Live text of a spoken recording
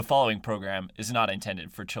The following program is not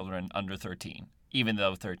intended for children under 13, even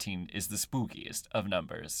though 13 is the spookiest of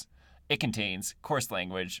numbers. It contains coarse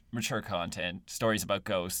language, mature content, stories about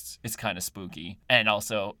ghosts, it's kind of spooky, and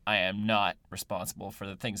also I am not responsible for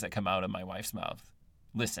the things that come out of my wife's mouth.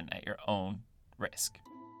 Listen at your own risk.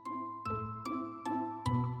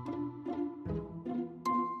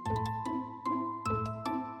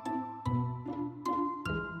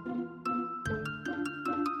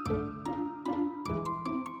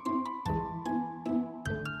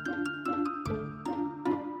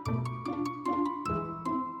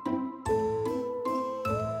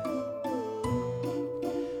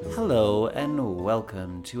 Hello and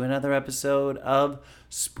welcome to another episode of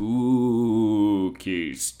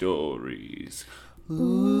Spooky Stories.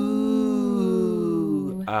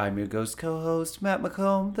 Ooh. I'm your ghost co-host, Matt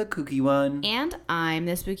McComb, the kooky one. And I'm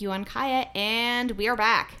the spooky one, Kaya, and we are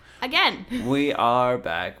back again. We are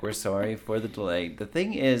back. We're sorry for the delay. The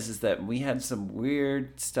thing is that we had some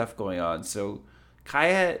weird stuff going on, so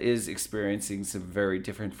Kaya is experiencing some very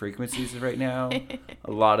different frequencies right now.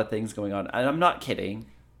 A lot of things going on, and I'm not kidding.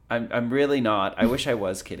 I'm really not. I wish I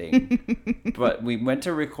was kidding. But we went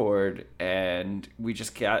to record and we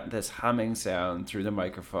just got this humming sound through the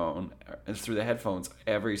microphone, through the headphones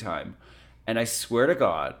every time. And I swear to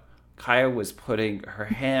God, Kaya was putting her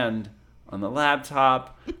hand on the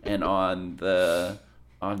laptop and on the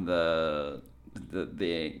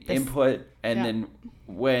input. And then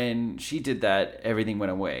when she did that, everything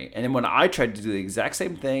went away. And then when I tried to do the exact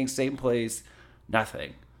same thing, same place,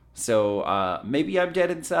 nothing. So maybe I'm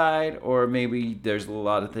dead inside, or maybe there's a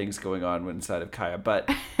lot of things going on inside of Kaya.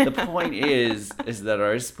 But the point is that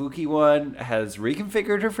our spooky one has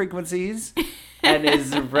reconfigured her frequencies and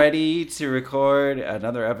is ready to record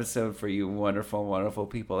another episode for you wonderful, wonderful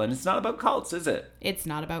people. And it's not about cults, is it? It's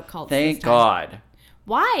not about cults. Thank God.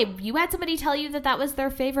 Why? You had somebody tell you that was their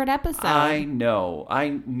favorite episode. I know.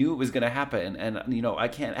 I knew it was going to happen. And, I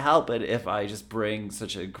can't help it if I just bring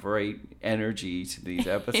such a great energy to these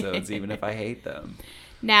episodes, even if I hate them.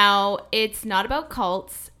 Now, it's not about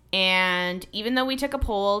cults. And even though we took a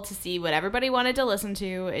poll to see what everybody wanted to listen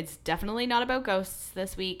to, it's definitely not about ghosts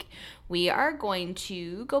this week. We are going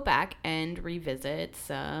to go back and revisit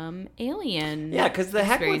some alien because the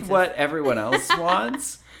heck with what everyone else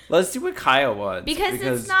wants. Let's do what Kaya wants. Because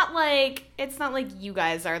it's not like you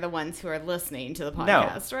guys are the ones who are listening to the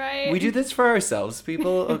podcast, right? We do this for ourselves,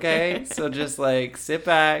 people, okay? So just sit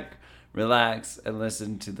back, relax, and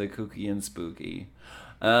listen to the kooky and spooky.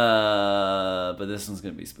 But this one's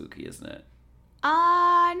going to be spooky, isn't it?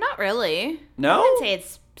 Not really. No? I wouldn't say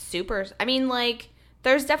it's super. I mean,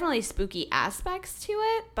 there's definitely spooky aspects to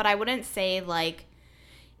it, but I wouldn't say,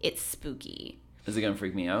 it's spooky. Is it going to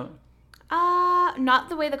freak me out? Not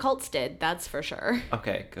the way the cults did, that's for sure.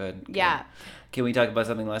 Okay, good. Yeah. Can we talk about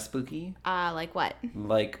something less spooky? Like what?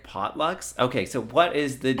 Like potlucks? Okay, so what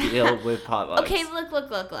is the deal with potlucks? Okay,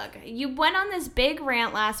 look. You went on this big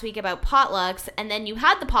rant last week about potlucks, and then you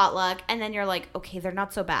had the potluck, and then you're like, okay, they're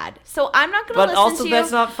not so bad. So I'm not going to listen to you. But also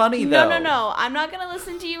that's not funny, though. No. I'm not going to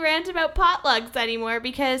listen to you rant about potlucks anymore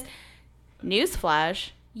because, newsflash,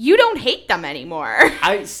 you don't hate them anymore.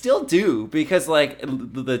 I still do because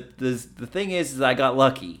the thing is I got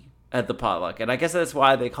lucky at the potluck, and I guess that's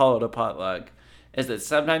why they call it a potluck. Is that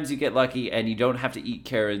sometimes you get lucky and you don't have to eat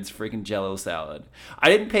Karen's freaking Jell-O salad. I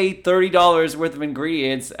didn't pay $30 worth of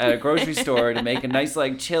ingredients at a grocery store to make a nice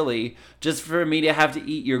chili just for me to have to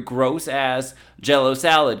eat your gross ass Jell-O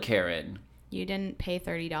salad, Karen. You didn't pay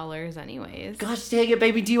 $30 anyways. Gosh dang it,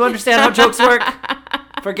 baby! Do you understand how jokes work?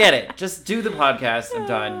 Forget it. Just do the podcast. I'm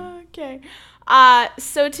done. Okay.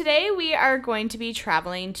 So today we are going to be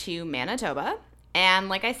traveling to Manitoba. And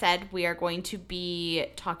like I said, we are going to be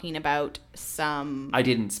talking about some... I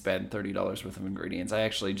didn't spend $30 worth of ingredients. I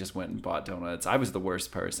actually just went and bought donuts. I was the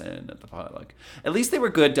worst person at the potluck. At least they were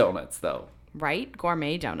good donuts, though. Right?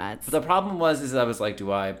 Gourmet donuts. But the problem was I was like,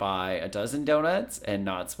 do I buy a dozen donuts and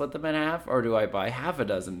not split them in half? Or do I buy half a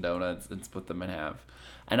dozen donuts and split them in half?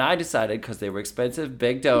 And I decided, because they were expensive,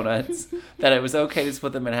 big donuts, that it was okay to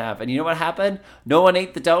split them in half. And you know what happened? No one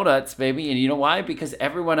ate the donuts, baby. And you know why? Because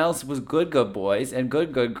everyone else was good boys and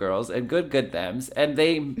good girls and good thems. And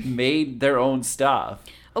they made their own stuff.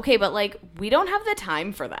 Okay, but we don't have the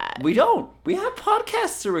time for that. We don't. We have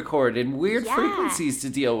podcasts to record and weird frequencies to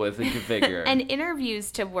deal with and configure. And interviews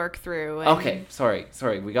to work through. Okay, sorry.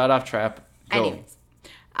 We got off track. Go. Anyways,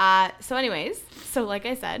 so like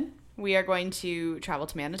I said, we are going to travel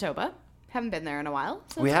to Manitoba. Haven't been there in a while.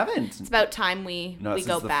 So we haven't. It's about time we go back. Not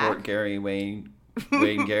since the Fort Garry Wayne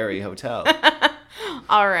Garry Hotel.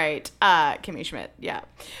 All right. Kimmy Schmidt. Yeah.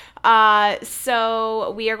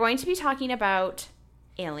 So we are going to be talking about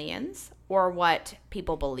aliens, or what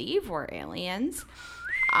people believe were aliens.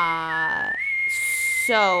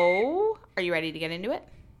 So, are you ready to get into it?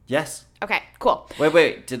 Yes. Okay, cool.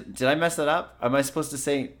 Wait. Did I mess that up? Am I supposed to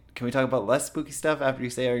say, can we talk about less spooky stuff after you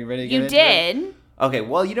say, are you ready to get You into did. it? Okay,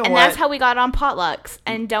 well, you know And what? that's how we got on potlucks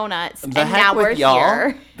and donuts. The And heck now with we're y'all,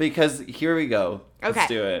 here. because here we go. Okay. Let's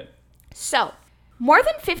do it. So, more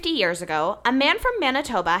than 50 years ago, a man from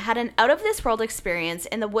Manitoba had an out-of-this-world experience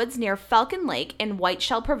in the woods near Falcon Lake in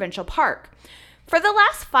Whiteshell Provincial Park. For the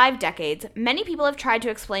last 5 decades, many people have tried to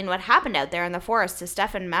explain what happened out there in the forest to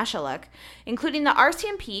Stefan Mashaluk, including the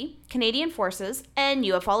RCMP, Canadian Forces, and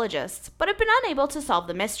ufologists, but have been unable to solve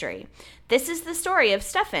the mystery. This is the story of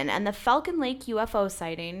Stefan and the Falcon Lake UFO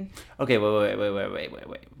sighting. Okay,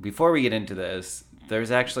 wait. Before we get into this,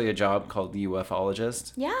 there's actually a job called the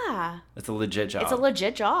ufologist. Yeah. It's a legit job. It's a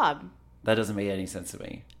legit job. That doesn't make any sense to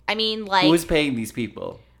me. I mean, like... Who is paying these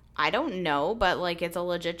people? I don't know, but, like, it's a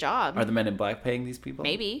legit job. Are the Men in Black paying these people?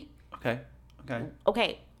 Maybe. Okay.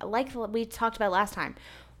 Like we talked about last time,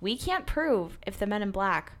 we can't prove if the Men in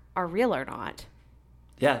Black are real or not.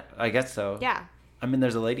 Yeah, I guess so. Yeah. I mean,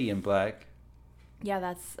 there's a lady in black.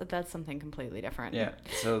 Yeah, that's something completely different. Yeah.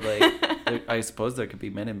 So, like, I suppose there could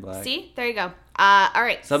be Men in Black. See? There you go. All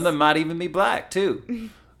right. Some of them might even be black,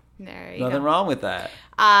 too. There you Nothing go. wrong with that.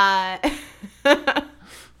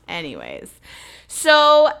 Anyways.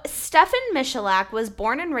 So, Stefan Michalak was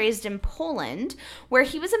born and raised in Poland, where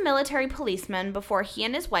he was a military policeman before he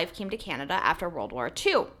and his wife came to Canada after World War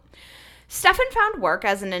II. Stefan found work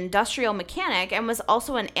as an industrial mechanic and was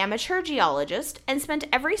also an amateur geologist and spent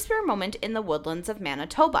every spare moment in the woodlands of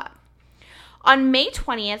Manitoba. On May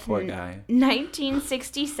 20th, Poor guy.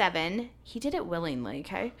 1967, he did it willingly,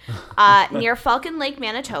 okay? Near Falcon Lake,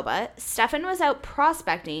 Manitoba, Stefan was out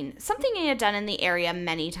prospecting, something he had done in the area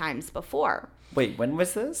many times before. Wait, when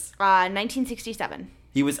was this? 1967.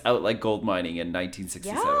 He was out, like, gold mining in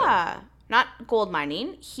 1967. Yeah. Not gold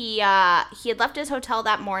mining. He had left his hotel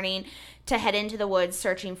that morning to head into the woods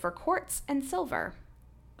searching for quartz and silver.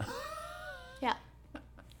 Yeah.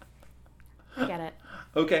 I get it.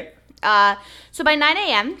 Okay. So by 9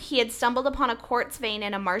 a.m., he had stumbled upon a quartz vein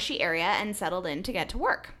in a marshy area and settled in to get to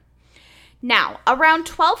work. Now, around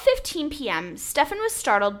 12:15 p.m., Stefan was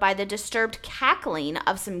startled by the disturbed cackling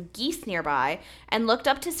of some geese nearby and looked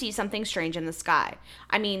up to see something strange in the sky.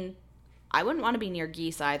 I mean, I wouldn't want to be near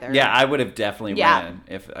geese either. Yeah, I would have definitely ran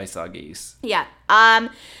if I saw geese. Yeah.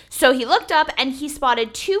 So he looked up and he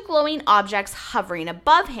spotted 2 glowing objects hovering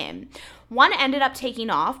above him. One ended up taking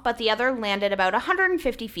off, but the other landed about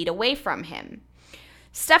 150 feet away from him.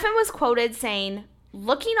 Stefan was quoted saying,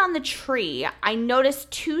 "Looking on the tree, I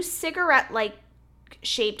noticed 2 cigarette-like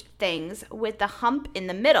shaped things with the hump in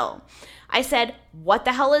the middle. I said, 'What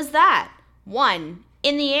the hell is that?' One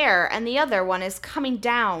in the air and the other one is coming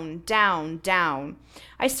down, down, down.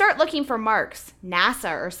 I start looking for marks,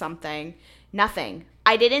 NASA or something. Nothing.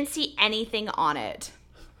 I didn't see anything on it."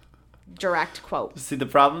 Direct quote. See, the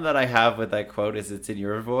problem that I have with that quote is it's in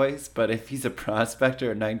your voice, but if he's a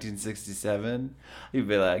prospector in 1967, he'd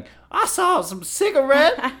be like, "I saw some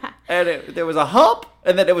cigarette, and there was a hump,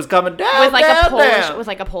 and then it was coming down, With like down, a Polish down. with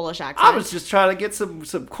like a Polish accent. I was just trying to get some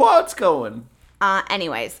quotes going."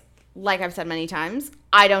 Anyways, like I've said many times,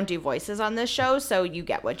 I don't do voices on this show, so you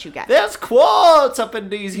get what you get. There's quotes up in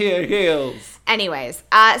these here hills. Anyways,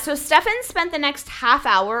 so Stefan spent the next half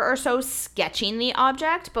hour or so sketching the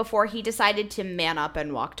object before he decided to man up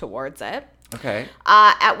and walk towards it. Okay.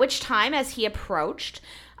 At which time, as he approached,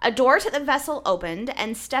 a door to the vessel opened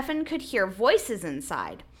and Stefan could hear voices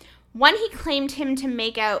inside. One he claimed him to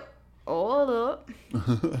make out... Oh,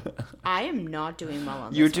 I am not doing well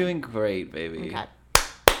on this You're one. doing great, baby. Okay.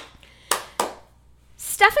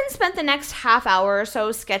 Stefan spent the next half hour or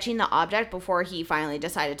so sketching the object before he finally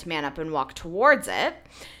decided to man up and walk towards it.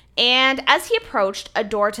 And as he approached, a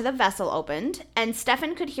door to the vessel opened, and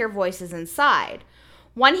Stefan could hear voices inside.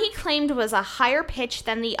 One he claimed was a higher pitch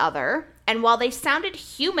than the other, and while they sounded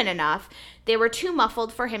human enough, they were too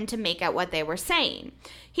muffled for him to make out what they were saying.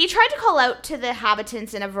 He tried to call out to the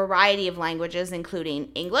inhabitants in a variety of languages,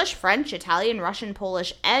 including English, French, Italian, Russian,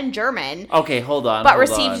 Polish, and German, Okay, hold on. but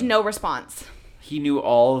received no response. He knew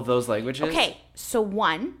all of those languages? Okay, so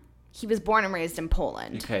one, he was born and raised in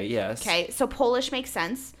Poland. Okay, yes. Okay, so Polish makes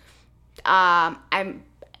sense. And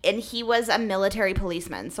he was a military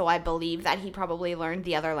policeman, so I believe that he probably learned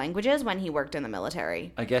the other languages when he worked in the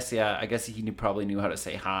military. I guess, yeah. I guess he probably knew how to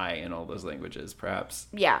say hi in all those languages, perhaps.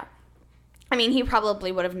 Yeah. I mean, he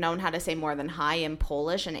probably would have known how to say more than hi in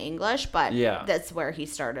Polish and English, but Yeah. that's where he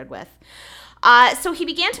started with. So he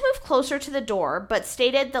began to move closer to the door, but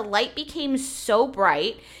stated the light became so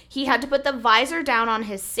bright he had to put the visor down on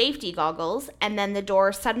his safety goggles, and then the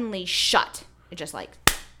door suddenly shut. It just like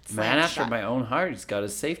Man slammed after shut. my own heart. He's got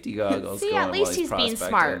his safety goggles See, going at least while he's being prospecting.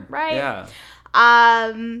 smart, right?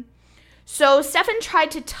 Yeah. So Stefan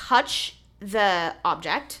tried to touch the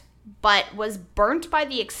object, but was burnt by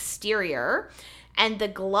the exterior, and the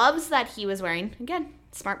gloves that he was wearing, again,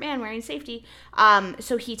 smart man wearing safety.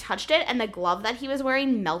 So he touched it, and the glove that he was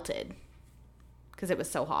wearing melted because it was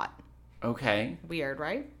so hot. Okay. Weird,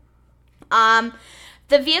 right?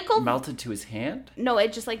 The vehicle Melted to his hand? No,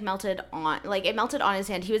 it just like melted on his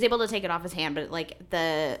hand. He was able to take it off his hand, but like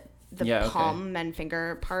the palm and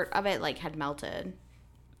finger part of it like had melted.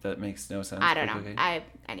 That makes no sense. I don't know. Okay.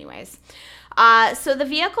 Anyways. So the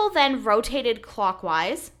vehicle then rotated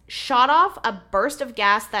clockwise, shot off a burst of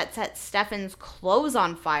gas that set Stefan's clothes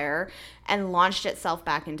on fire, and launched itself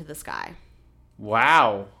back into the sky.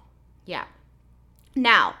 Wow. Yeah.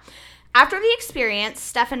 Now, after the experience,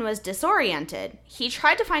 Stefan was disoriented. He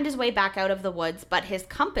tried to find his way back out of the woods, but his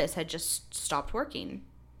compass had just stopped working.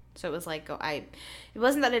 So it was like, it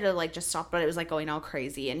wasn't that it had like just stopped, but it was like going all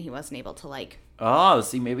crazy, and he wasn't able to like. Oh,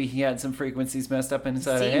 see, maybe he had some frequencies messed up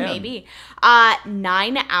inside of him. Maybe.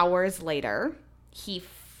 9 hours later, he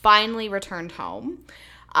finally returned home.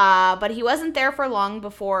 But he wasn't there for long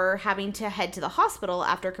before having to head to the hospital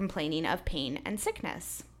after complaining of pain and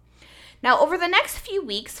sickness. Now, over the next few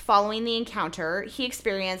weeks following the encounter, he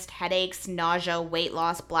experienced headaches, nausea, weight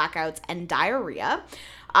loss, blackouts, and diarrhea,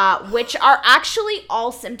 which are actually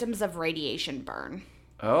all symptoms of radiation burn.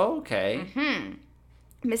 Okay. Mm-hmm.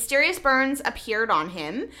 Mysterious burns appeared on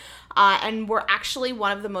him and were actually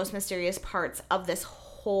one of the most mysterious parts of this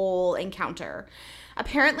whole encounter.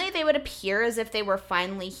 Apparently, they would appear as if they were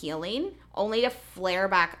finally healing, only to flare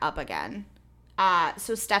back up again.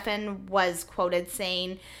 So Stefan was quoted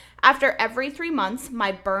saying, "After every 3 months,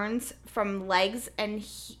 my burns from legs and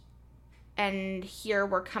here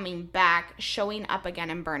were coming back, showing up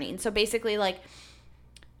again and burning." So basically, like,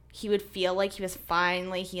 he would feel like he was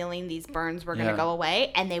finally healing. These burns were going to go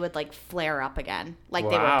away, and they would, like, flare up again. Like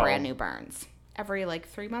they were brand new burns. Every, like,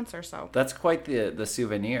 3 months or so. That's quite the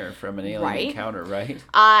souvenir from an alien encounter, right?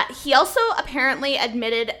 He also apparently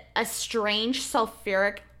admitted a strange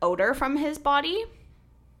sulfuric odor from his body.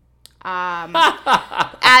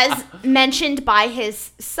 As mentioned by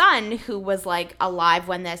his son, who was like alive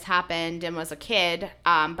when this happened and was a kid,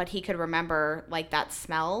 but he could remember like that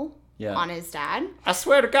smell on his dad. I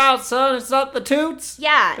swear to God, son, it's not the toots.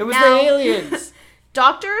 Yeah, it was the aliens.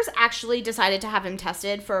 Doctors actually decided to have him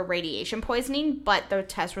tested for radiation poisoning, but the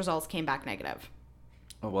test results came back negative.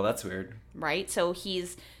 Oh, well, that's weird. Right? So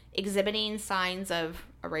he's exhibiting signs of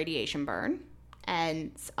a radiation burn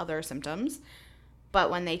and other symptoms. But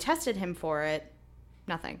when they tested him for it,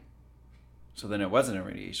 nothing. So then it wasn't a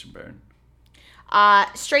radiation burn.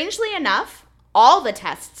 Strangely enough, all the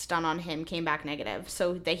tests done on him came back negative.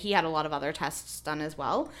 So he had a lot of other tests done as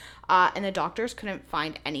well. And the doctors couldn't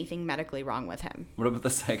find anything medically wrong with him. What about the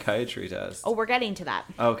psychiatry test? Oh, we're getting to that.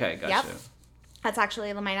 Okay, gotcha. Yep. That's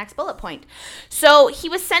actually my next bullet point. So he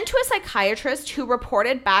was sent to a psychiatrist who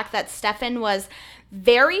reported back that Stefan was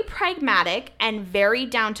very pragmatic and very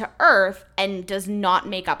down to earth and does not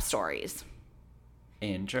make up stories.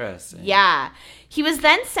 Interesting. Yeah. He was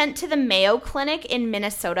then sent to the Mayo Clinic in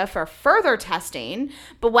Minnesota for further testing.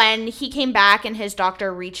 But when he came back and his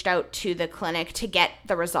doctor reached out to the clinic to get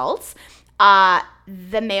the results,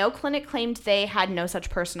 the Mayo Clinic claimed they had no such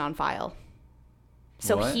person on file.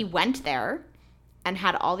 So he went there and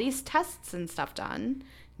had all these tests and stuff done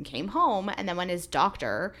and came home. And then when his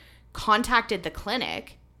doctor contacted the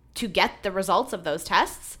clinic to get the results of those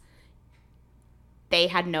tests, they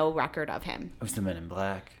had no record of him. It was the Men in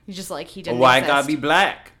Black. He's just like, he didn't Why exist. gotta be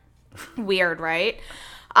black? Weird, right?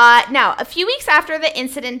 Now, a few weeks after the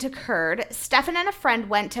incident occurred, Stefan and a friend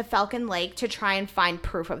went to Falcon Lake to try and find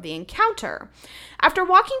proof of the encounter. After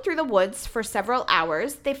walking through the woods for several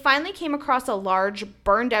hours, they finally came across a large,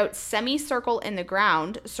 burned-out semicircle in the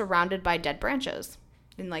ground surrounded by dead branches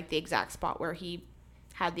in, like, the exact spot where he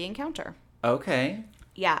had the encounter. Okay.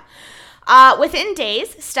 Yeah. Within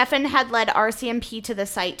days, Stefan had led RCMP to the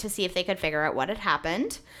site to see if they could figure out what had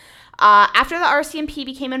happened. After the RCMP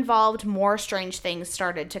became involved, more strange things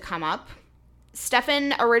started to come up.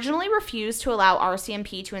 Stefan originally refused to allow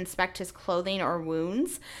RCMP to inspect his clothing or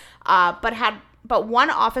wounds, but one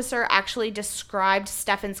officer actually described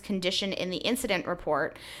Stefan's condition in the incident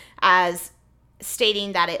report as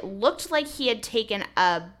stating that it looked like he had taken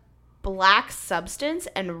a black substance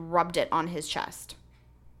and rubbed it on his chest.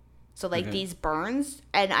 So, like, Okay. these burns,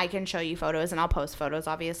 and I can show you photos, and I'll post photos,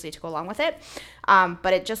 obviously, to go along with it.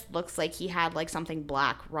 But it just looks like he had, like, something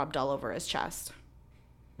black rubbed all over his chest.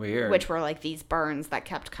 Weird. Which were, like, these burns that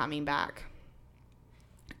kept coming back.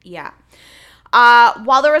 Yeah.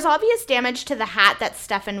 While there was obvious damage to the hat that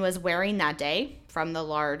Stefan was wearing that day from the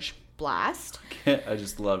large blast. I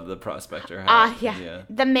just loved the prospector hat. Yeah.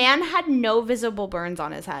 The man had no visible burns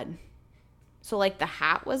on his head. So, like, the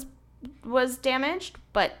hat was damaged,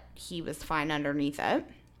 but he was fine underneath it.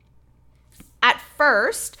 At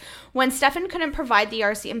first, when Stefan couldn't provide the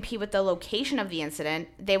RCMP with the location of the incident,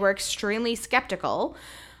 they were extremely skeptical,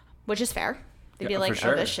 which is fair. They'd be like,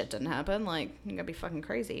 sure. oh, this shit didn't happen. Like, you're gonna be fucking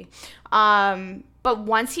crazy. But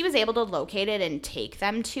once he was able to locate it and take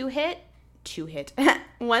them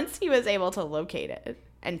once he was able to locate it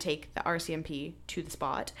and take the RCMP to the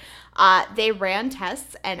spot, they ran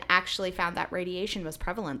tests and actually found that radiation was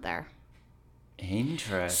prevalent there.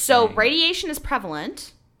 Interesting. So radiation is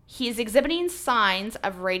prevalent. He's exhibiting signs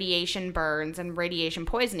of radiation burns and radiation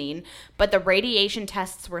poisoning, but the radiation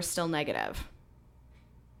tests were still negative.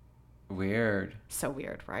 Weird. So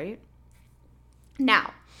weird, right?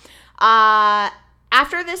 Now,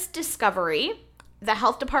 after this discovery, the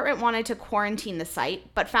health department wanted to quarantine the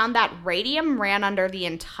site, but found that radium ran under the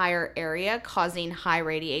entire area, causing high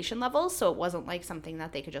radiation levels, so it wasn't like something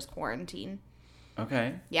that they could just quarantine.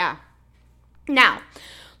 Okay. Yeah. Now,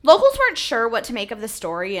 locals weren't sure what to make of the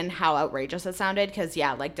story and how outrageous it sounded, because,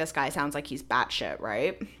 yeah, like, this guy sounds like he's batshit,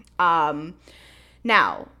 right?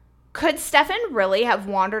 Now, could Stefan really have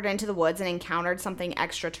wandered into the woods and encountered something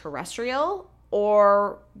extraterrestrial?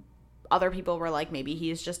 Or other people were like, maybe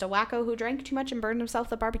he's just a wacko who drank too much and burned himself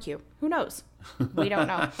at the barbecue. Who knows? We don't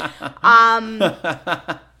know.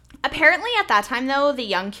 Apparently at that time, though, the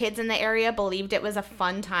young kids in the area believed it was a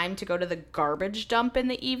fun time to go to the garbage dump in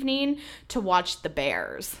the evening to watch the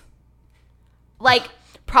bears. Like,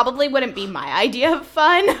 probably wouldn't be my idea of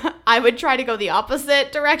fun. I would try to go the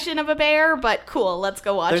opposite direction of a bear, but cool, let's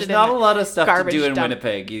go watch There's it. not a lot of stuff to garbage do in dump.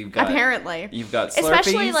 Winnipeg. You've got Slurpees.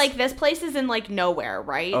 Especially, like, this place is in, like, nowhere,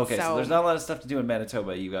 right? Okay, so there's not a lot of stuff to do in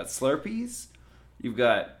Manitoba. You've got Slurpees. You've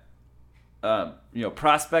got,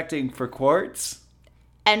 prospecting for quartz.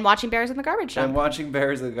 And watching bears in the garbage dump. And watching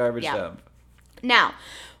bears in the garbage Yeah. dump. Now,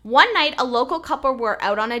 one night, a local couple were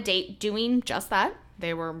out on a date doing just that.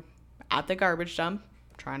 They were at the garbage dump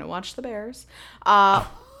trying to watch the bears. That's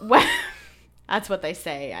what they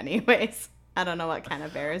say anyways. I don't know what kind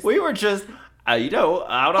of bears. We were just,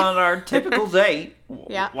 out on our typical date,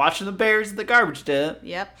 Yeah. watching the bears in the garbage dump.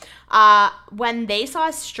 Yep. When they saw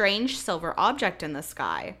a strange silver object in the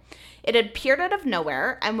sky. It had appeared out of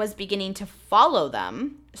nowhere and was beginning to follow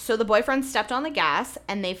them. So the boyfriend stepped on the gas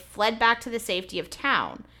and they fled back to the safety of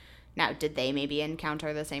town. Now, did they maybe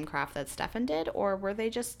encounter the same craft that Stefan did, or were they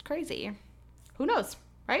just crazy? Who knows,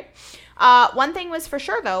 right? One thing was for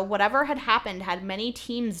sure, though, whatever had happened had many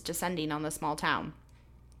teams descending on the small town.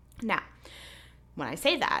 Now, when I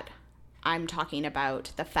say that, I'm talking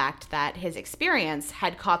about the fact that his experience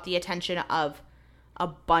had caught the attention of a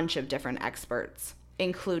bunch of different experts,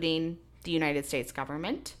 including the United States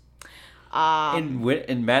government.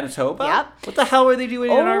 In Manitoba? Yep. What the hell were they doing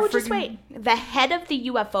in our just wait. The head of the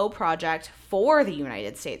UFO project for the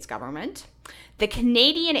United States government, the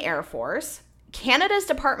Canadian Air Force, Canada's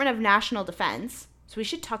Department of National Defense. So we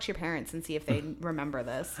should talk to your parents and see if they remember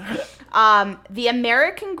this. The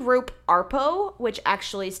American group ARPO, which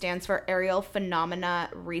actually stands for Aerial Phenomena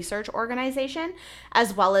Research Organization,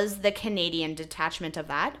 as well as the Canadian detachment of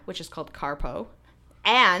that, which is called CARPO.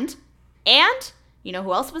 And you know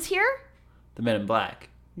who else was here? The Men in Black.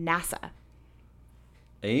 NASA.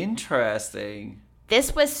 Interesting.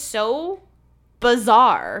 This was so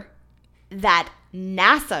bizarre that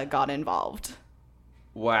NASA got involved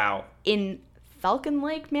Wow. in Falcon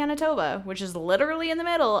Lake, Manitoba, which is literally in the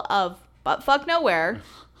middle of buttfuck nowhere,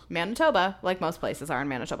 Manitoba, like most places are in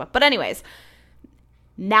Manitoba. But anyways,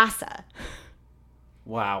 NASA.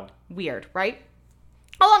 Wow. Weird, right?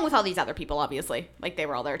 Along with all these other people, obviously. Like, they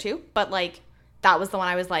were all there too. But, like, that was the one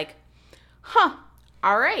I was like, huh,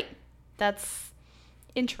 all right. That's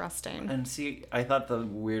interesting. And see, I thought the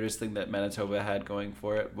weirdest thing that Manitoba had going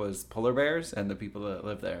for it was polar bears and the people that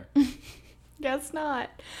live there. Guess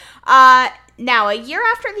not. Now, a year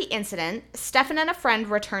after the incident, Stefan and a friend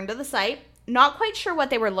returned to the site. Not quite sure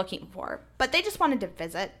what they were looking for, but they just wanted to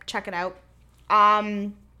visit, check it out.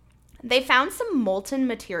 They found some molten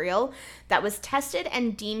material that was tested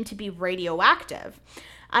and deemed to be radioactive.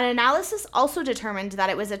 An analysis also determined that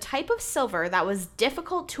it was a type of silver that was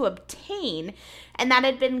difficult to obtain and that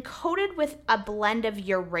had been coated with a blend of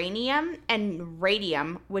uranium and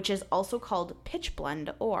radium, which is also called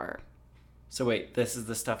pitchblende ore. So wait, this is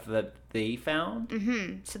the stuff that they found?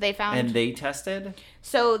 Mm-hmm. So they found... And they tested?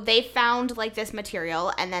 So they found, like, this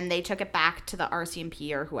material, and then they took it back to the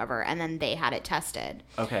RCMP or whoever, and then they had it tested.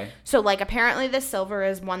 Okay. So, like, apparently this silver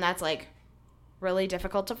is one that's, like, really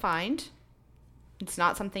difficult to find. It's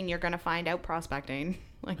not something you're going to find out prospecting.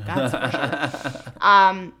 Like, that's for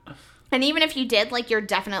sure. And even if you did, like, you're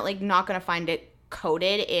definitely not going to find it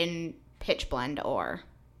coated in pitch blende ore.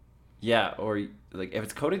 Yeah, or, like, if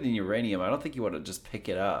it's coated in uranium, I don't think you want to just pick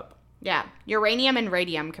it up. Yeah, uranium and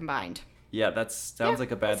radium combined. Yeah, that sounds like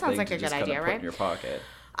a bad thing to just kind of put in your pocket.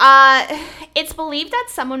 It's believed that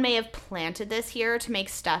someone may have planted this here to make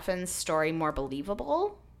Stefan's story more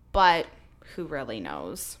believable, but who really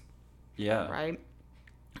knows? Yeah. Right?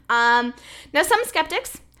 Now, some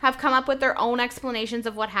skeptics have come up with their own explanations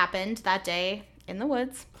of what happened that day in the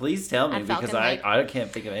woods. Please tell me, because Falcon Lake. I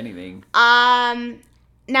can't think of anything.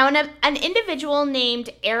 Now, an individual named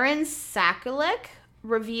Aaron Sakulik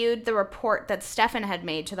reviewed the report that Stefan had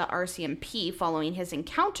made to the RCMP following his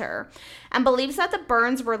encounter and believes that the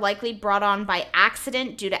burns were likely brought on by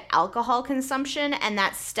accident due to alcohol consumption and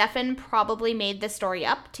that Stefan probably made the story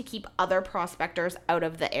up to keep other prospectors out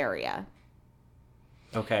of the area.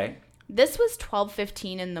 Okay. This was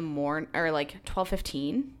 12:15 in the morning, or like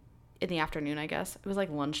 12:15 in the afternoon, I guess. It was like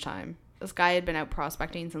lunchtime. This guy had been out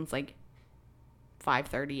prospecting since like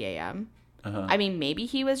 5:30 a.m. I mean, maybe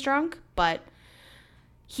he was drunk, but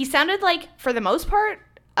he sounded like, for the most part,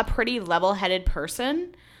 a pretty level-headed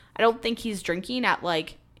person. I don't think he's drinking at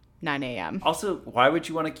like 9 a.m. Also, why would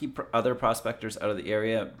you want to keep other prospectors out of the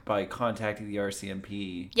area by contacting the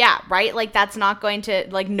RCMP? Yeah, right? Like, that's not going to,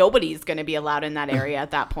 like, nobody's going to be allowed in that area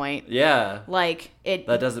at that point. Yeah. Like, it...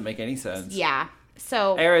 That doesn't make any sense. Yeah.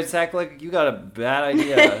 So... Aaron Sacklick, you got a bad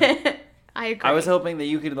idea. I agree. I was hoping that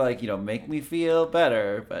you could, like, make me feel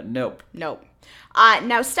better, but nope. Nope.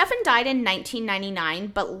 Now, Stefan died in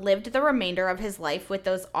 1999, but lived the remainder of his life with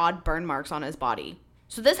those odd burn marks on his body.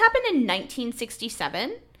 So this happened in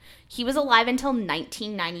 1967. He was alive until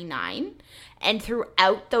 1999, and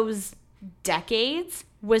throughout those decades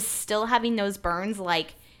was still having those burns,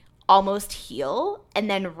 like, almost heal and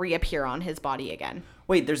then reappear on his body again.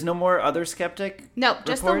 Wait, there's no more other skeptic No,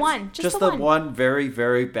 just the reports? one. Just the one very,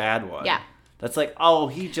 very bad one. Yeah. That's like, oh,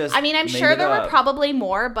 he just I mean, I'm made sure it there up. were probably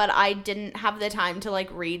more, but I didn't have the time to, like,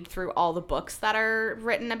 read through all the books that are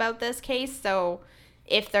written about this case. So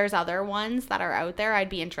if there's other ones that are out there, I'd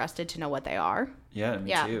be interested to know what they are. Yeah,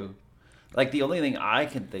 me too. Like, the only thing I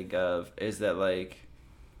can think of is that, like,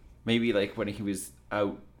 maybe, like, when he was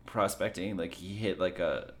out prospecting, like, he hit, like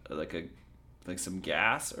some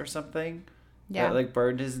gas or something. Yeah. That, like,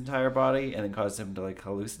 burned his entire body and then caused him to, like,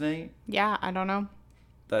 hallucinate. Yeah, I don't know.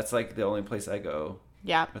 That's, like, the only place I go.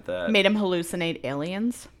 Yeah. With that. Made him hallucinate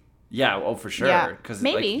aliens. Yeah, oh, for sure. Yeah, Because,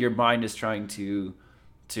 maybe. like, your mind is trying to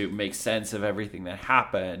make sense of everything that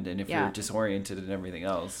happened, and if you're disoriented and everything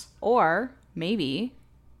else. Or maybe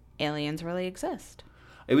aliens really exist.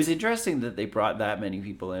 It was interesting that they brought that many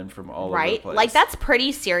people in from all over the place. Like, that's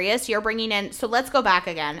pretty serious. You're bringing in... So let's go back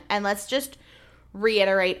again, and let's just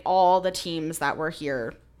reiterate all the teams that were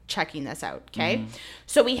here checking this out, okay? Mm-hmm.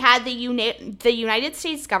 So we had the United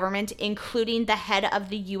States government, including the head of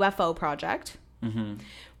the UFO project. Mm-hmm.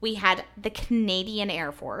 We had the Canadian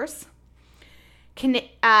Air Force,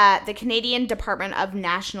 the Canadian Department of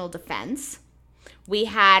National Defense. We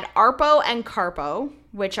had ARPO and CARPO,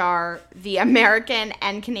 which are the American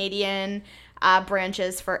and Canadian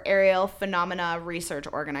branches for Aerial Phenomena Research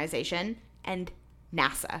Organization, and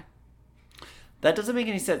NASA. That doesn't make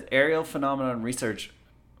any sense. Aerial Phenomenon Research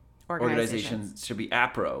Organization should be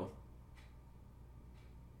APRO.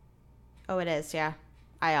 Oh, it is, yeah.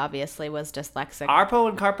 I obviously was dyslexic. ARPO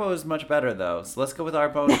and CARPO is much better, though. So let's go with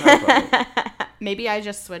ARPO and CARPO. Maybe I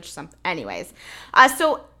just switched something. Anyways,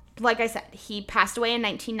 so like I said, he passed away in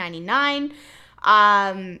 1999.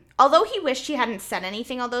 Although he wished he hadn't said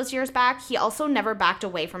anything all those years back, he also never backed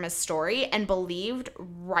away from his story and believed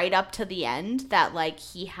right up to the end that, like,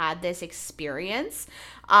 he had this experience,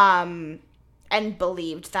 and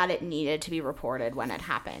believed that it needed to be reported when it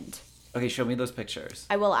happened. Okay, show me those pictures.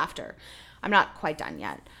 I will after. I'm not quite done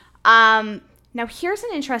yet. Now, here's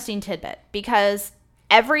an interesting tidbit, because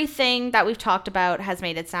everything that we've talked about has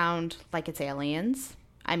made it sound like it's aliens.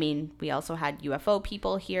 I mean, we also had UFO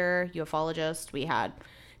people here, ufologists, we had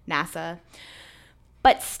NASA.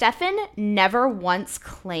 But Stefan never once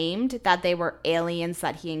claimed that they were aliens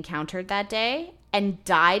that he encountered that day, and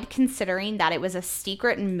died considering that it was a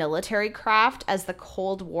secret military craft as the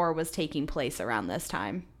Cold War was taking place around this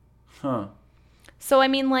time. Huh. So, I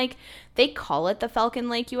mean, like, they call it the Falcon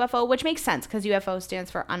Lake UFO, which makes sense because UFO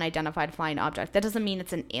stands for Unidentified Flying Object. That doesn't mean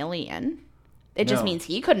it's an alien. It just No. means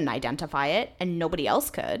he couldn't identify it and nobody else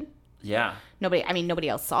could. Yeah. Nobody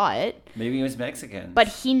else saw it. Maybe it was Mexican. But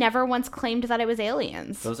he never once claimed that it was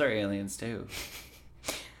aliens. Those are aliens too.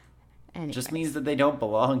 Anyways. Just means that they don't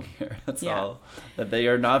belong here. That's Yeah. all. That they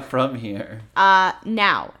are not from here.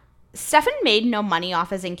 Now, Stefan made no money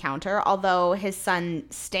off his encounter, although his son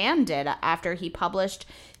Stan did after he published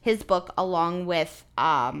his book along with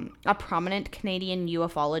a prominent Canadian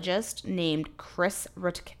ufologist named Chris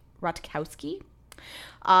Rutkowski.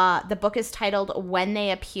 The book is titled When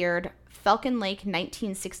They Appeared, Falcon Lake,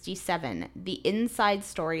 1967, The Inside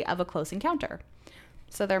Story of a Close Encounter.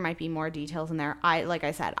 So there might be more details in there. Like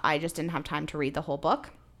I said, I just didn't have time to read the whole book.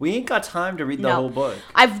 We ain't got time to read the whole book.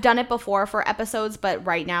 I've done it before for episodes, but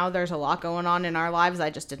right now there's a lot going on in our lives. I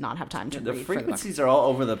just did not have time to read. The frequencies are all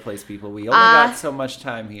over the place, people. We only got so much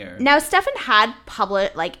time here. Now, Stefan had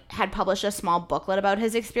published a small booklet about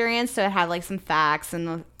his experience, so it had like some facts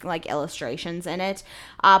and like illustrations in it.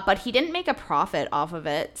 But he didn't make a profit off of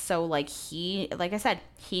it. So like I said,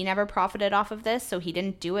 he never profited off of this, so he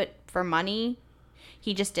didn't do it for money.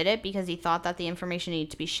 He just did it because he thought that the information needed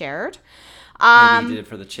to be shared. Maybe he did it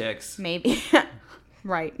for the chicks. Maybe.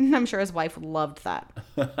 Right. I'm sure his wife loved that.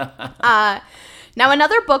 Now,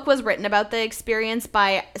 another book was written about the experience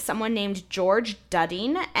by someone named George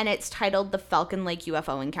Dudding, and it's titled The Falcon Lake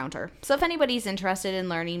UFO Encounter. So if anybody's interested in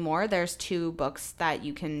learning more, there's 2 books that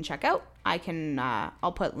you can check out.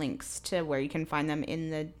 I'll put links to where you can find them in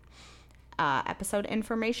the episode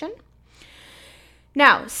information.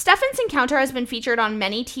 Now, Stefan's encounter has been featured on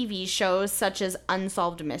many TV shows such as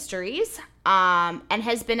Unsolved Mysteries, and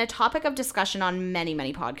has been a topic of discussion on many,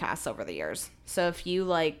 many podcasts over the years. So if you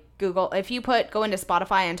go into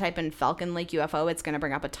Spotify and type in Falcon Lake UFO, it's going to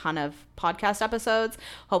bring up a ton of podcast episodes.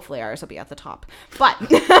 Hopefully ours will be at the top. But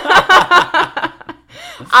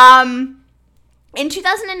in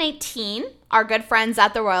 2018, our good friends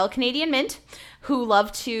at the Royal Canadian Mint, who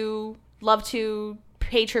love to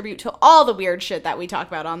pay tribute to all the weird shit that we talk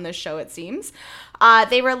about on this show, it seems.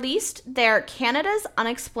 They released their Canada's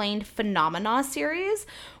Unexplained Phenomena series,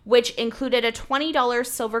 which included a $20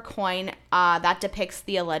 silver coin that depicts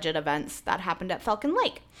the alleged events that happened at Falcon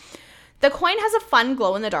Lake. The coin has a fun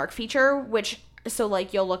glow-in-the-dark feature,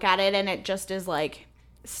 you'll look at it and it just is like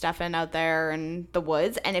Stefan out there in the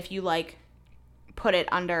woods, and if you put it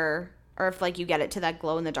under, or if you get it to that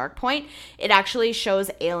glow in the dark point, it actually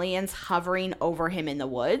shows aliens hovering over him in the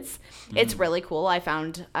woods. It's really cool. I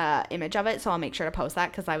found an image of it, so I'll make sure to post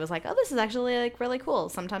that because I was like, oh, this is actually really cool.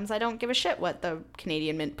 Sometimes I don't give a shit what the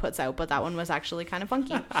Canadian Mint puts out, but that one was actually kind of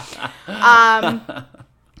funky.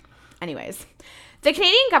 Anyways, the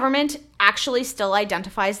Canadian government actually still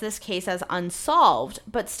identifies this case as unsolved,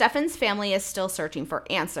 but Stefan's family is still searching for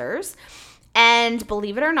answers. And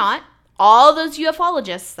believe it or not, all those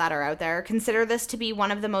ufologists that are out there consider this to be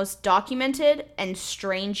one of the most documented and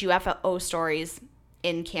strange UFO stories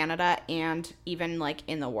in Canada and even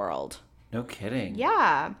in the world. No kidding.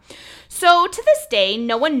 Yeah. So to this day,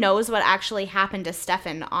 no one knows what actually happened to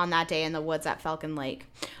Stefan on that day in the woods at Falcon Lake.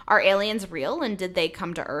 Are aliens real, and did they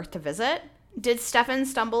come to Earth to visit? Did Stefan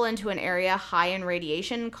stumble into an area high in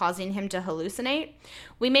radiation, causing him to hallucinate?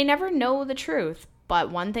 We may never know the truth,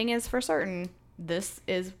 but one thing is for certain. This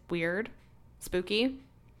is weird, spooky,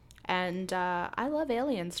 and I love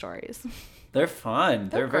alien stories. They're fun.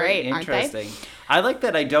 They're very great, interesting. aren't they? I like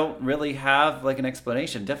that I don't really have an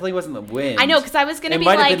explanation. Definitely wasn't the wind. I know, because I was going to be It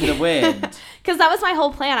might have been the wind. Because that was my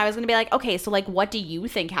whole plan. I was going to be like, okay, so what do you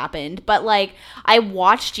think happened? But I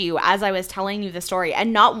watched you as I was telling you the story,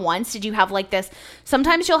 and not once did you have this.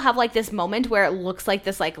 Sometimes you'll have this moment where it looks like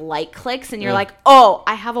this light clicks, and you're like, oh,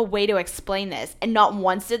 I have a way to explain this. And not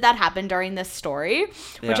once did that happen during this story,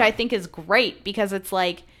 which I think is great because it's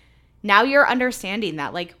now you're understanding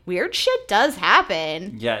that weird shit does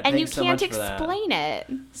happen. Yeah, and you so can't much for that. explain it.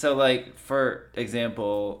 So for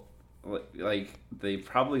example, they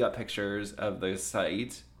probably got pictures of the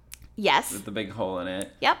site. Yes. With the big hole in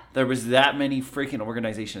it. Yep. There was that many freaking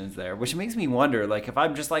organizations there, which makes me wonder, if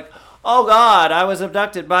I'm just oh God, I was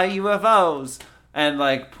abducted by UFOs, and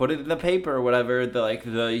put it in the paper or whatever,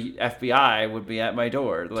 the FBI would be at my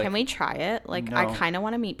door. Can we try it? No. I kind of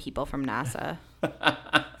want to meet people from NASA.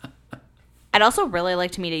 I'd also really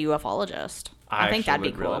like to meet a ufologist. I think that'd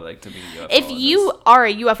be cool. Really like to meet a ufologist. If you are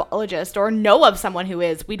a ufologist or know of someone who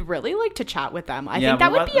is, we'd really like to chat with them. I think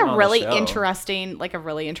that would be a really interesting,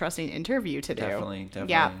 interview to do. Definitely.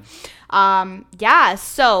 Yeah.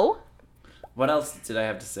 So. What else did I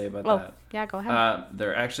have to say about that? Yeah, go ahead.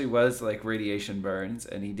 There actually was radiation burns,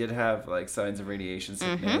 and he did have signs of radiation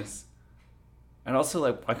sickness. And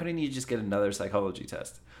also why couldn't you just get another psychology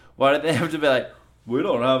test? Why did they have to be we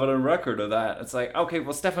don't have a record of that. It's like, okay,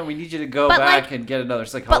 well, Stefan, we need you to go But, back like- and get another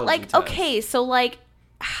psychology But like, test. okay, so like,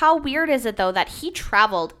 how weird is it though that he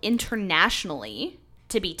traveled internationally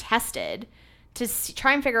to be tested to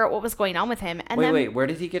try and figure out what was going on with him? And then Wait, where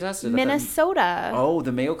did he get tested? Minnesota. Oh,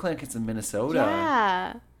 the Mayo Clinic is in Minnesota.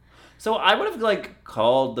 Yeah. So I would have like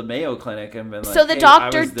called the Mayo Clinic and been like, So the hey,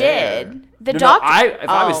 doctor I was there. did. The No, doctor. if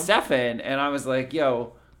I was Oh. Stefan and I was like,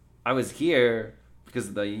 yo, I was here because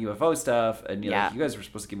of the UFO stuff, and you're Yeah. like, you guys were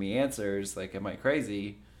supposed to give me answers. Like, am I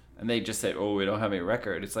crazy? And they just said, oh, we don't have any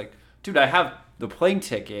record. It's like, dude, I have the plane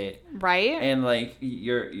ticket, Right? and like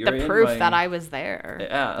you're the in proof my, that I was there.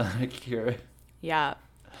 yeah, like you're. Yeah.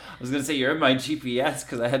 I was gonna say you're in my GPS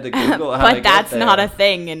because I had to Google how to But get that's there. not a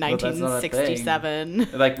thing in But that's not a thing. 1967.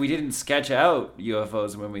 Like, we didn't sketch out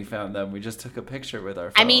UFOs when we found them. We just took a picture with our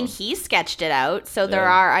phone. I mean, he sketched it out. So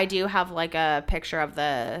I do have like a picture of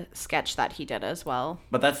the sketch that he did as well.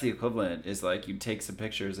 But that's the equivalent, is like you take some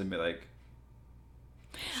pictures and be like,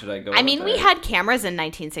 should I go I mean, with we it? had cameras in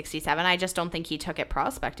 1967. I just don't think he took it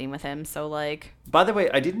prospecting with him. So like, By the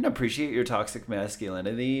way, I didn't appreciate your toxic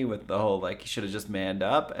masculinity with the whole, like, you should have just manned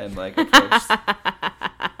up and, like, approached...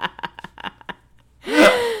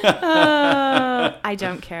 I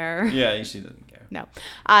don't care. Yeah, she doesn't care. No.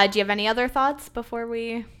 Do you have any other thoughts before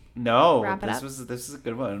we... No, Wrap it this up? was a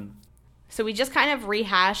good one. So we just kind of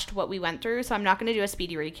rehashed what we went through. So I'm not going to do a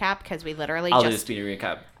speedy recap because we literally I'll do a just... speedy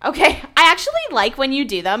recap. Okay. I actually like when you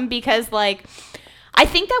do them because, like, I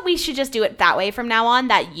think that we should just do it that way from now on,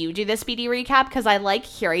 that you do the speedy recap, because I like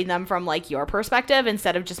hearing them from, like, your perspective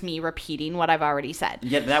instead of just me repeating what I've already said.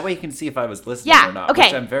 Yeah, that way you can see if I was listening Yeah, or not, okay.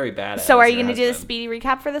 which I'm very bad at. So are as you your going to do the husband. speedy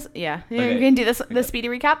recap for this? Yeah. You're Okay. going to do this the speedy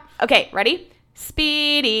recap? Okay, ready?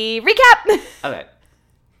 Speedy recap. Okay.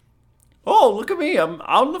 Oh, look at me. I'm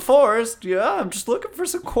out in the forest. Yeah, I'm just looking for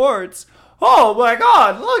some quartz. Oh my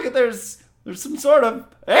god, look, there's some sort of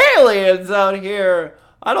aliens out here.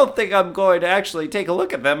 I don't think I'm going to actually take a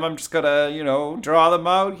look at them. I'm just gonna, draw them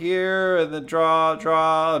out here and then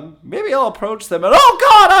draw, and maybe I'll approach them and oh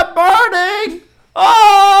god, I'm burning!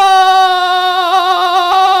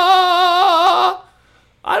 Ah!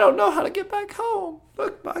 I don't know how to get back home.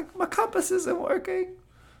 Look, my compass isn't working.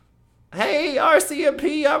 Hey,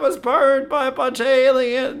 RCMP, I was burned by a bunch of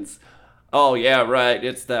aliens. Oh, yeah, right.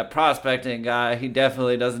 It's that prospecting guy. He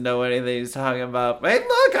definitely doesn't know anything he's talking about. Hey,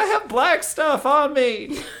 look, I have black stuff on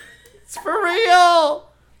me. It's for real.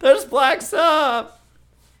 There's black stuff.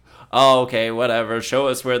 Oh, okay, whatever. Show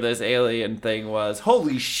us where this alien thing was.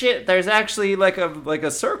 Holy shit, there's actually like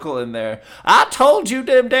a circle in there. I told you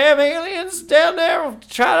them damn aliens down there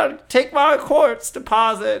try to take my quartz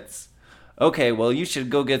deposits. Okay, well, you should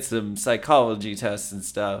go get some psychology tests and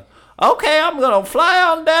stuff. Okay, I'm gonna fly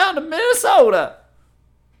on down to Minnesota.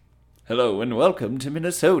 Hello and welcome to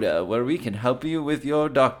Minnesota, where we can help you with your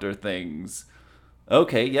doctor things.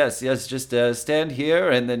 Okay, yes, just stand here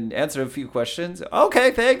and then answer a few questions. Okay,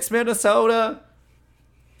 thanks, Minnesota.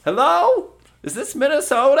 Hello? Is this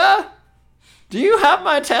Minnesota? Do you have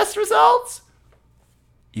my test results?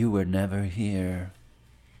 You were never here.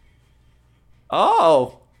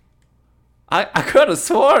 Oh. I could have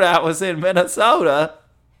sworn I was in Minnesota.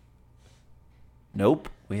 Nope,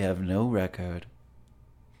 we have no record.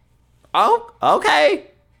 Oh, okay.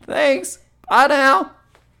 Thanks. Bye now.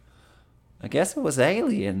 I guess it was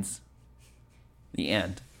aliens. The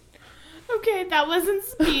end. Okay, that wasn't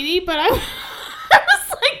speedy, but I was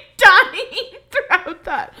like dying throughout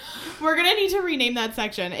that. We're gonna need to rename that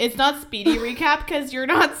section. It's not speedy recap because you're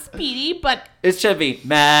not speedy, but It should be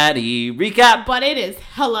Maddie recap. it is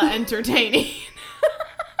hella entertaining.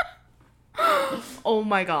 Oh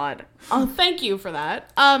my god. Oh, thank you for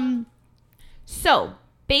that. So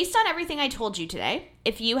based on everything I told you today,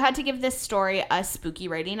 if you had to give this story a spooky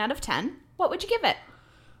rating out of 10, what would you give it?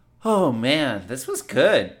 Oh man, this was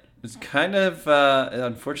good. It's kind of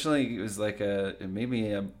unfortunately it was like it made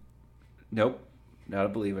me nope, not a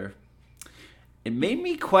believer. It made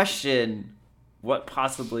me question what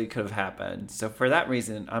possibly could have happened. So for that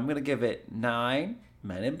reason, I'm gonna give it 9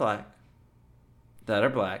 men in black that are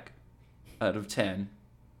black out of 10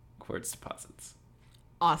 quartz deposits.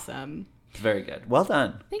 Awesome. Very good. Well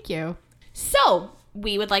done. Thank you. So,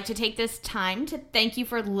 we would like to take this time to thank you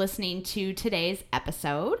for listening to today's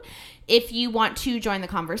episode. If you want to join the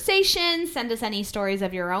conversation, send us any stories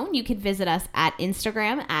of your own, you can visit us at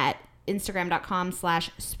Instagram at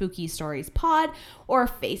instagram.com/spookystoriespod or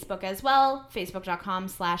Facebook as well,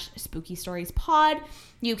 facebook.com/spookystoriespod.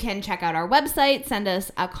 You can check out our website, send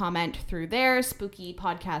us a comment through there,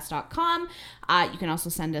 spookypodcast.com. You can also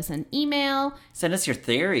send us an email. Send us your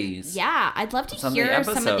theories. Yeah, I'd love to Some of the hear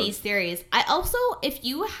some of episodes. these theories. I also, if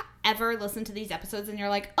you ever listened to these episodes and you're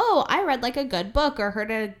like, oh, I read like a good book or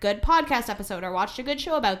heard a good podcast episode or watched a good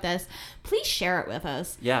show about this, please share it with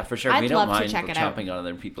us. Yeah, for sure. I'd We don't love to mind check it out. chomping on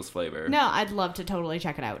other people's flavor. No, I'd love to totally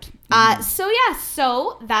check it out.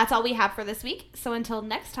 So that's all we have for this week. So until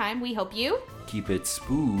next time, we hope you Keep it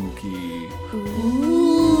spooky. Ooh.